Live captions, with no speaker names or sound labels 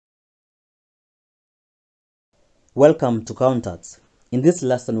Welcome to Counters. In this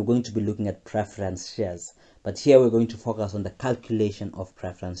lesson, we're going to be looking at preference shares, but here we're going to focus on the calculation of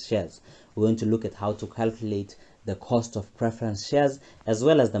preference shares. We're going to look at how to calculate the cost of preference shares as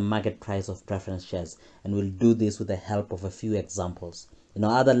well as the market price of preference shares, and we'll do this with the help of a few examples. In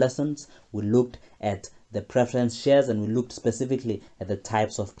our other lessons, we looked at the preference shares and we looked specifically at the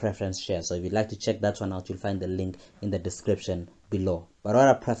types of preference shares. So if you'd like to check that one out, you'll find the link in the description below. But what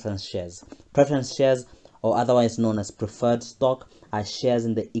are preference shares? Preference shares, or otherwise known as preferred stock, are shares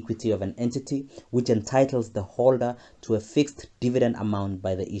in the equity of an entity which entitles the holder to a fixed dividend amount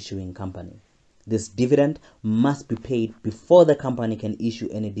by the issuing company. This dividend must be paid before the company can issue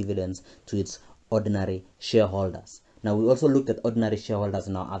any dividends to its ordinary shareholders. Now, we also looked at ordinary shareholders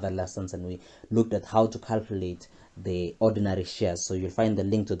in our other lessons, and we looked at how to calculate the ordinary shares. So you'll find the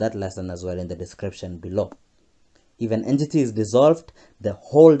link to that lesson as well in the description below. If an entity is dissolved, the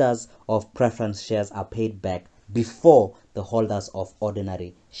holders of preference shares are paid back before the holders of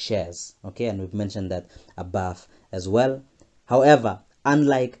ordinary shares. Okay, and we've mentioned that above as well. However,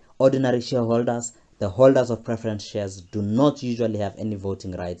 unlike ordinary shareholders, the holders of preference shares do not usually have any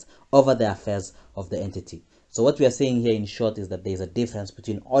voting rights over the affairs of the entity. So what we are saying here in short is that there is a difference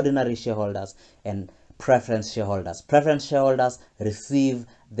between ordinary shareholders and preference shareholders. Preference shareholders receive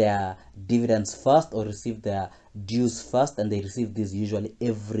their dividends first, or receive their dues first, and they receive this usually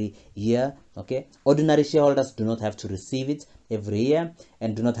every year. Okay, ordinary shareholders do not have to receive it every year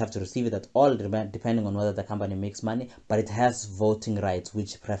and do not have to receive it at all, depending on whether the company makes money, but it has voting rights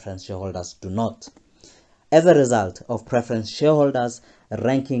which preference shareholders do not. As a result of preference shareholders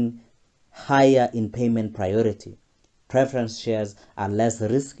ranking higher in payment priority, preference shares are less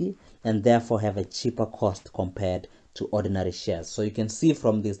risky and therefore have a cheaper cost compared to ordinary shares. So you can see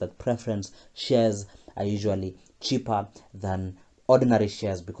from this that preference shares are usually cheaper than ordinary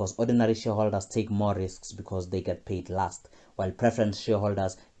shares, because ordinary shareholders take more risks because they get paid last, while preference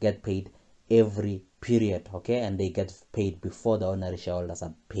shareholders get paid every period, okay, and they get paid before the ordinary shareholders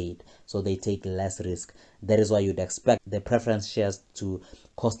are paid, so they take less risk. That is why you'd expect the preference shares to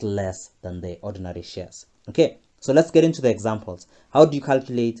cost less than the ordinary shares. Okay, so let's get into the examples. How do you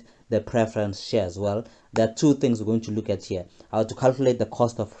calculate the preference shares? Well, there are two things we're going to look at here: how to calculate the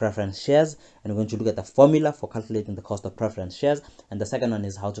cost of preference shares, and we're going to look at the formula for calculating the cost of preference shares, and the second one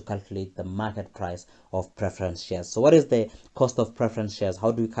is how to calculate the market price of preference shares. So what is the cost of preference shares?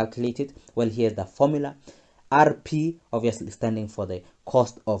 How do we calculate it? Well, here's the formula. RP, obviously standing for the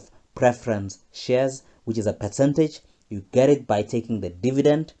cost of preference shares, which is a percentage. You get it by taking the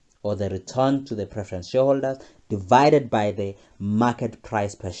dividend or the return to the preference shareholders divided by the market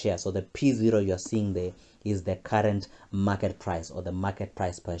price per share. So the P0 you're seeing there is the current market price, or the market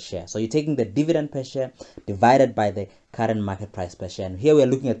price per share. So you're taking the dividend per share divided by the current market price per share. And here we are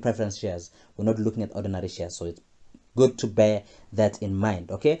looking at preference shares. We're not looking at ordinary shares. So it's good to bear that in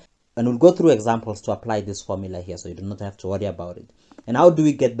mind. Okay. And we'll go through examples to apply this formula here, so you do not have to worry about it. And how do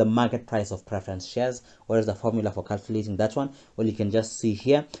we get the market price of preference shares? What is the formula for calculating that one? Well, you can just see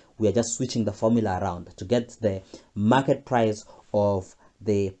here, we are just switching the formula around. To get the market price of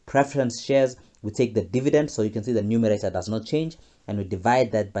the preference shares, we take the dividend, so you can see the numerator does not change, and we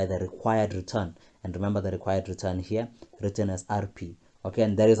divide that by the required return. And remember the required return here, written as RP. Okay,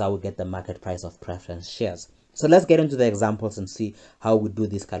 and that is how we get the market price of preference shares. So let's get into the examples and see how we do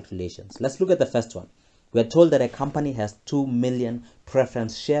these calculations. Let's look at the first one. We are told that a company has 2 million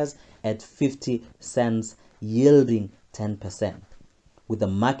preference shares at 50 cents, yielding 10%. With the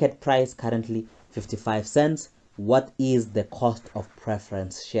market price currently 55 cents, what is the cost of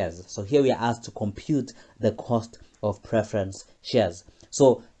preference shares? So here we are asked to compute the cost of preference shares.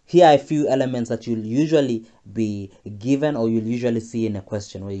 So here are a few elements that you'll usually be given, or you'll usually see in a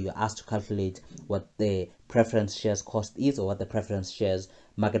question where you're asked to calculate what the preference shares cost is, or what the preference shares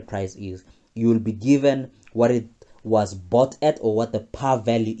market price is. You will be given what it was bought at, or what the par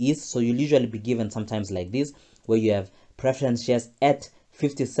value is. So you'll usually be given sometimes like this, where you have preference shares at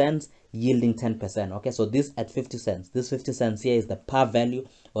 50 cents yielding 10%. Okay, so this at 50 cents, this 50 cents here is the par value,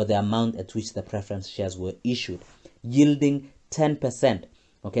 or the amount at which the preference shares were issued, yielding 10%.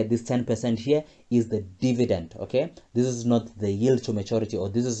 Okay, this 10% here is the dividend. Okay, this is not the yield to maturity, or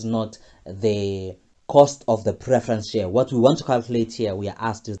this is not the cost of the preference share. What we want to calculate here, we are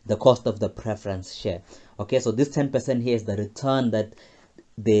asked, is the cost of the preference share. Okay, so this 10% here is the return that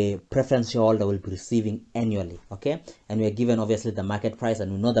the preference shareholder will be receiving annually. Okay, and we are given obviously the market price,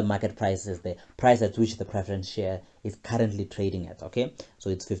 and we know the market price is the price at which the preference share is currently trading at. Okay, so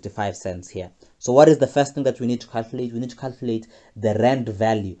it's 55 cents here. So what is the first thing that we need to calculate? We need to calculate the rand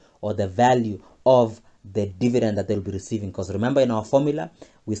value, or the value of the dividend that they'll be receiving, because remember in our formula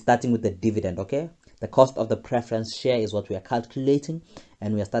we're starting with the dividend. Okay, The cost of the preference share is what we are calculating,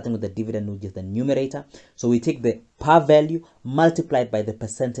 and we are starting with the dividend, which is the numerator. So we take the par value multiplied by the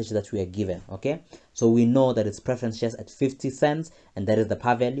percentage that we are given. Okay, so we know that it's preference shares at 50 cents, and that is the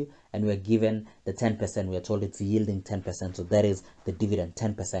par value, and we are given the 10%. We are told it's yielding 10%, so that is the dividend,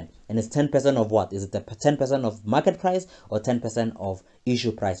 10%. And it's 10% of what? Is it the 10% of market price or 10% of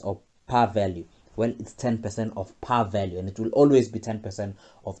issue price or par value? Well, it's 10% of par value, and it will always be 10%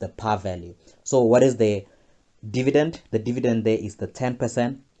 of the par value. So what is the dividend? The dividend there is the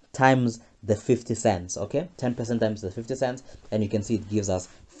 10% times the 50 cents. Okay, 10% times the 50 cents, and you can see it gives us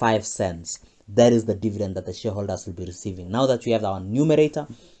 5 cents. That is the dividend that the shareholders will be receiving. Now that we have our numerator,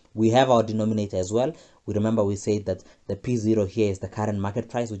 we have our denominator as well. We remember we said that the P0 here is the current market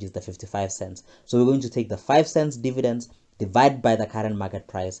price, which is the 55 cents. So we're going to take the 5 cents dividends, divide by the current market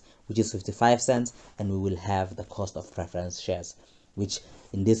price, which is 55 cents, and we will have the cost of preference shares, which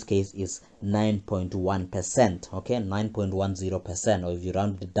in this case is 9.1%. Okay, 9.10%, or if you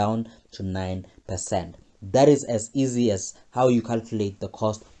round it down to 9%. That is as easy as how you calculate the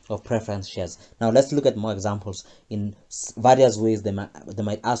cost of preference shares. Now let's look at more examples. In various ways they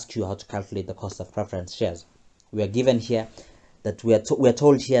might ask you how to calculate the cost of preference shares. We are given here that we are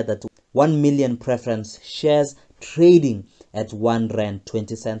told here that 1 million preference shares trading at 1 rand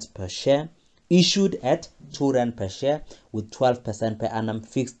 20 cents per share, issued at 2 rand per share with 12% per annum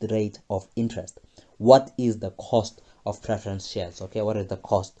fixed rate of interest. What is the cost of preference shares? Okay, what is the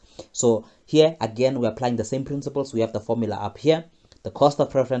cost? So here again we're applying the same principles. We have the formula up here. The cost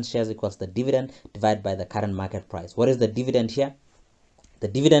of preference shares equals the dividend divided by the current market price. What is the dividend here? The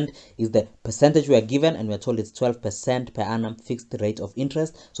dividend is the percentage we are given, and we are told it's 12% per annum fixed rate of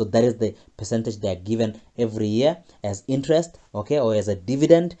interest. So that is the percentage they are given every year as interest, okay, or as a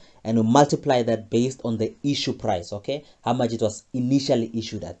dividend, and we multiply that based on the issue price, okay, how much it was initially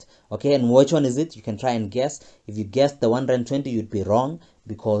issued at, okay. And which one is it? You can try and guess. If you guessed the 120, you'd be wrong,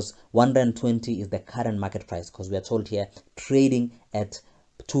 because 120 is the current market price, because we are told here trading at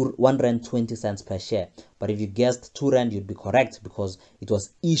 1 rand 20 cents per share. But if you guessed 2 rand, you'd be correct, because it was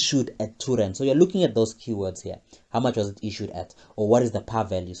issued at 2 rand. So you're looking at those keywords here. How much was it issued at, or what is the par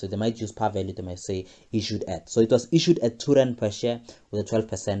value? So they might use par value, they might say issued at. So it was issued at 2 rand per share with a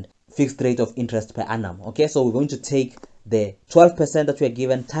 12% fixed rate of interest per annum. Okay, so we're going to take the 12% that we are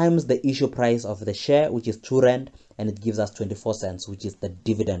given times the issue price of the share, which is 2 rand, and it gives us 24 cents, which is the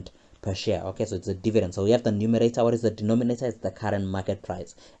dividend per share. Okay, so it's a dividend. So we have the numerator. What is the denominator? It's the current market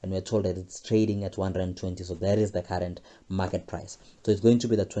price, and we're told that it's trading at 120. So that is the current market price. So it's going to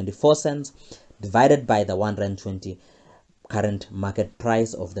be the 24 cents divided by the 120 current market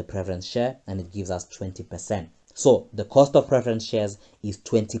price of the preference share, and it gives us 20%. So the cost of preference shares is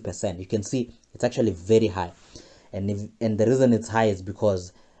 20%. You can see it's actually very high, and the reason it's high is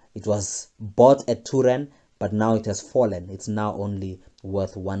because it was bought at 2 rand, but now it has fallen. It's now only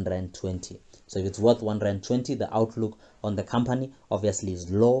worth 1 rand 20. So if it's worth 1 rand 20, the outlook on the company obviously is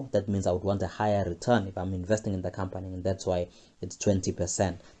low. That means I would want a higher return if I'm investing in the company, and that's why it's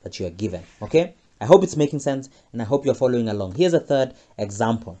 20% that you are given. Okay, I hope it's making sense, and I hope you're following along. Here's a third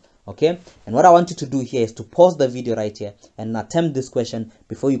example. Okay, and what I want you to do here is to pause the video right here and attempt this question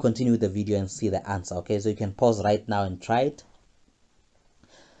before you continue the video and see the answer. Okay, so you can pause right now and try it.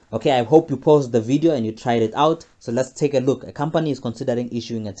 Okay, I hope you paused the video and you tried it out. So let's take a look. A company is considering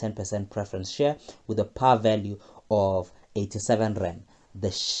issuing a 10% preference share with a par value of 87 rand.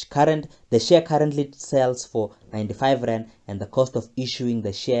 The share currently sells for 95 rand, and the cost of issuing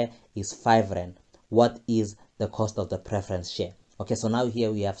the share is 5 rand. What is the cost of the preference share? Okay, so now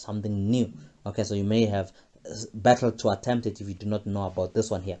here we have something new. Okay, so you may have battled to attempt it if you do not know about this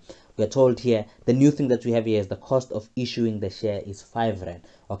one here. We are told here the new thing that we have here is the cost of issuing the share is 5 rand.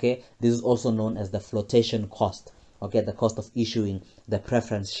 Okay, this is also known as the flotation cost. Okay, the cost of issuing the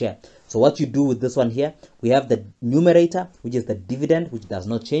preference share. So what you do with this one here, we have the numerator, which is the dividend, which does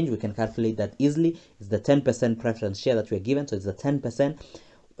not change. We can calculate that easily. It's the 10% preference share that we are given, so it's the 10%,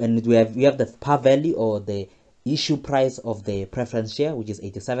 and we have the par value, or the issue price of the preference share, which is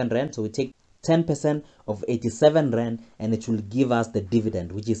 87 rand. So we take 10% of 87 rand, and it will give us the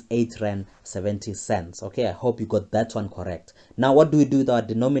dividend, which is 8 rand 70 cents. Okay, I hope you got that one correct. Now what do we do with our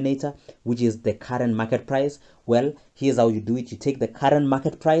denominator, which is the current market price? Well, here's how you do it. You take the current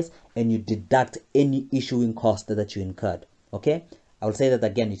market price and you deduct any issuing cost that you incurred. Okay, I will say that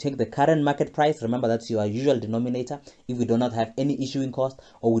again. You take the current market price. Remember, that's your usual denominator. If we do not have any issuing cost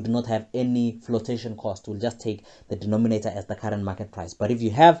or we do not have any flotation cost, we'll just take the denominator as the current market price. But if you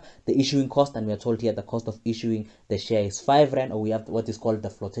have the issuing cost, and we are told here the cost of issuing the share is 5 Rand, or we have what is called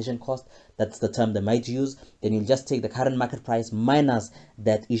the flotation cost, that's the term they might use, then you'll just take the current market price minus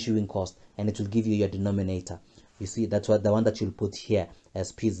that issuing cost, and it will give you your denominator. You see, that's what the one that you'll put here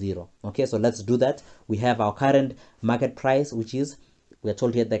as P0. Okay, so let's do that. We have our current market price, which is, we are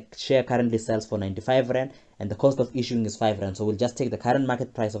told here the share currently sells for 95 Rand and the cost of issuing is 5 Rand. So we'll just take the current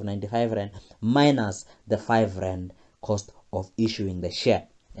market price of 95 Rand minus the 5 Rand cost of issuing the share.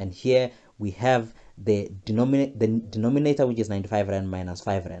 And here we have the denominator, which is 95 Rand minus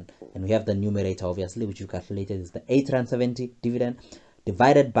 5 Rand. And we have the numerator, obviously, which you calculated is the 8 Rand 70 dividend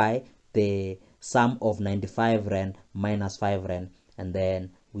divided by the sum of 95 Rand minus 5 Rand. And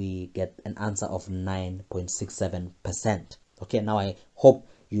then we get an answer of 9.67%. Okay, now I hope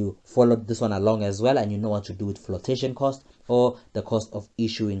you followed this one along as well, and you know what to do with flotation cost or the cost of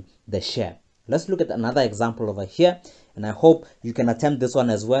issuing the share. Let's look at another example over here, and I hope you can attempt this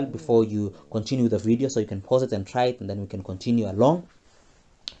one as well before you continue the video, so you can pause it and try it, and then we can continue along.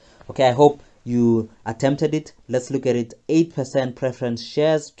 Okay, I hope you attempted it. Let's look at it. 8% preference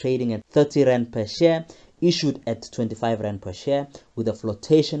shares trading at 30 Rand per share, issued at 25 Rand per share with a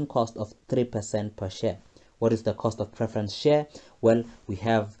flotation cost of 3% per share. What is the cost of preference share? Well, we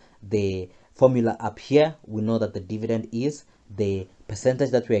have the formula up here. We know that the dividend is the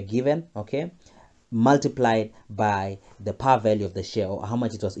percentage that we are given, okay, multiplied by the par value of the share, or how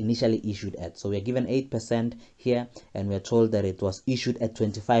much it was initially issued at. So we are given 8% here, and we are told that it was issued at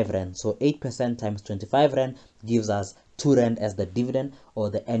 25 Rand. So 8% times 25 Rand gives us 2 Rand as the dividend, or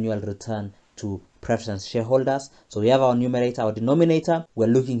the annual return to preference shareholders. So we have our numerator, our denominator. We're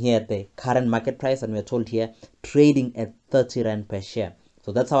looking here at the current market price, and we're told here trading at 30 Rand per share.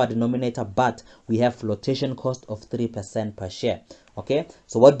 So that's our denominator, but we have flotation cost of 3% per share. Okay,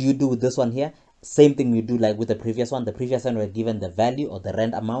 so what do you do with this one here? Same thing we do like with the previous one. The previous one we're given the value or the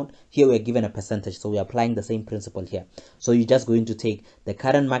rand amount. Here we're given a percentage, so we're applying the same principle here. So you're just going to take the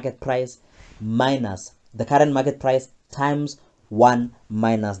current market price minus the current market price times 1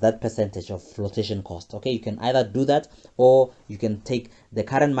 minus that percentage of flotation cost. Okay, you can either do that, or you can take the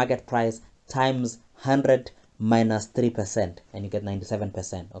current market price times 100 minus 3%, and you get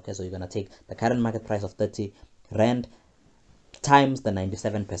 97%. Okay, so you're going to take the current market price of 30 Rand times the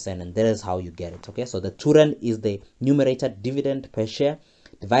 97%, and that is how you get it. Okay, so the 2 Rand is the numerator, dividend per share,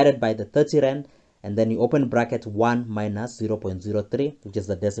 divided by the 30 Rand, and then you open bracket 1 minus 0.03, which is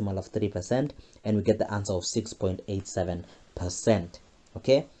the decimal of 3%, and we get the answer of 6.87%.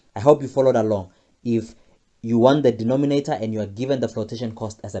 Okay, I hope you followed along. If you want the denominator and you are given the flotation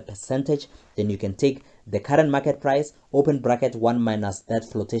cost as a percentage, then you can take the current market price, open bracket 1 minus that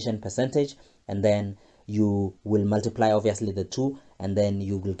flotation percentage, and then you will multiply obviously the 2, and then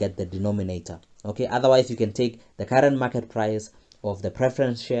you will get the denominator. Okay, otherwise you can take the current market price of the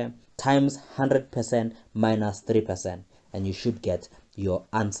preference share times 100% minus 3%, and you should get your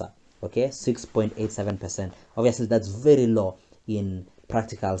answer. Okay, 6.87%. Obviously that's very low in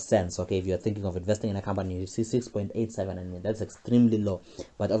practical sense. Okay, if you're thinking of investing in a company, you see 6.87, I mean that's extremely low,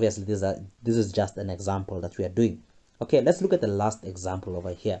 but obviously this is just an example that we are doing. Okay, let's look at the last example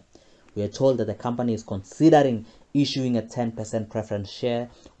over here. We are told that the company is considering issuing a 10% preference share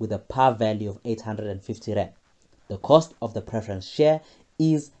with a par value of 850 Rand. The cost of the preference share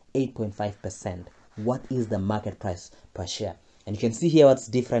is 8.5%. What is the market price per share? And you can see here what's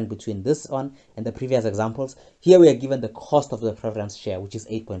different between this one and the previous examples. Here we are given the cost of the preference share, which is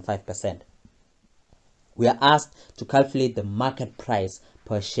 8.5%. We are asked to calculate the market price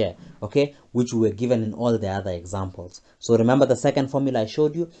per share, okay, which we were given in all the other examples. So remember the second formula I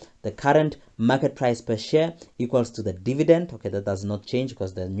showed you, the current market price per share equals to the dividend, okay, that does not change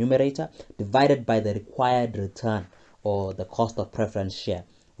because the numerator, divided by the required return or the cost of preference share.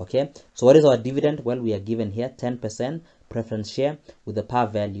 Okay, so what is our dividend? Well, we are given here 10% preference share with a par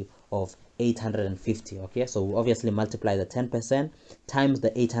value of 850. Okay, so we obviously multiply the 10% times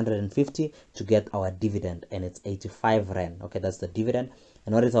the 850 to get our dividend, and it's 85 Rand. Okay, that's the dividend.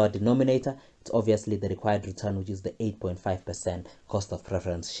 And what is our denominator? It's obviously the required return, which is the 8.5% cost of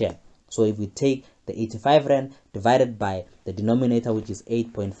preference share. So if we take the 85 Rand divided by the denominator, which is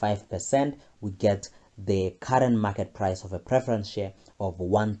 8.5%, we get the current market price of a preference share of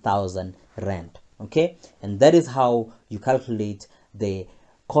 1,000 Rand. Okay, and that is how you calculate the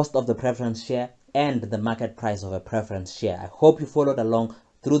cost of the preference share and the market price of a preference share. I hope you followed along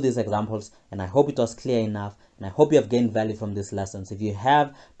through these examples, and I hope it was clear enough, and I hope you have gained value from these lessons. If you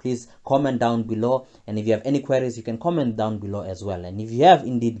have, please comment down below, and if you have any queries, you can comment down below as well. And if you have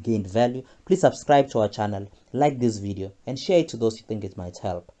indeed gained value, please subscribe to our channel, like this video, and share it to those you think it might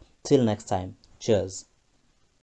help. Till next time, cheers.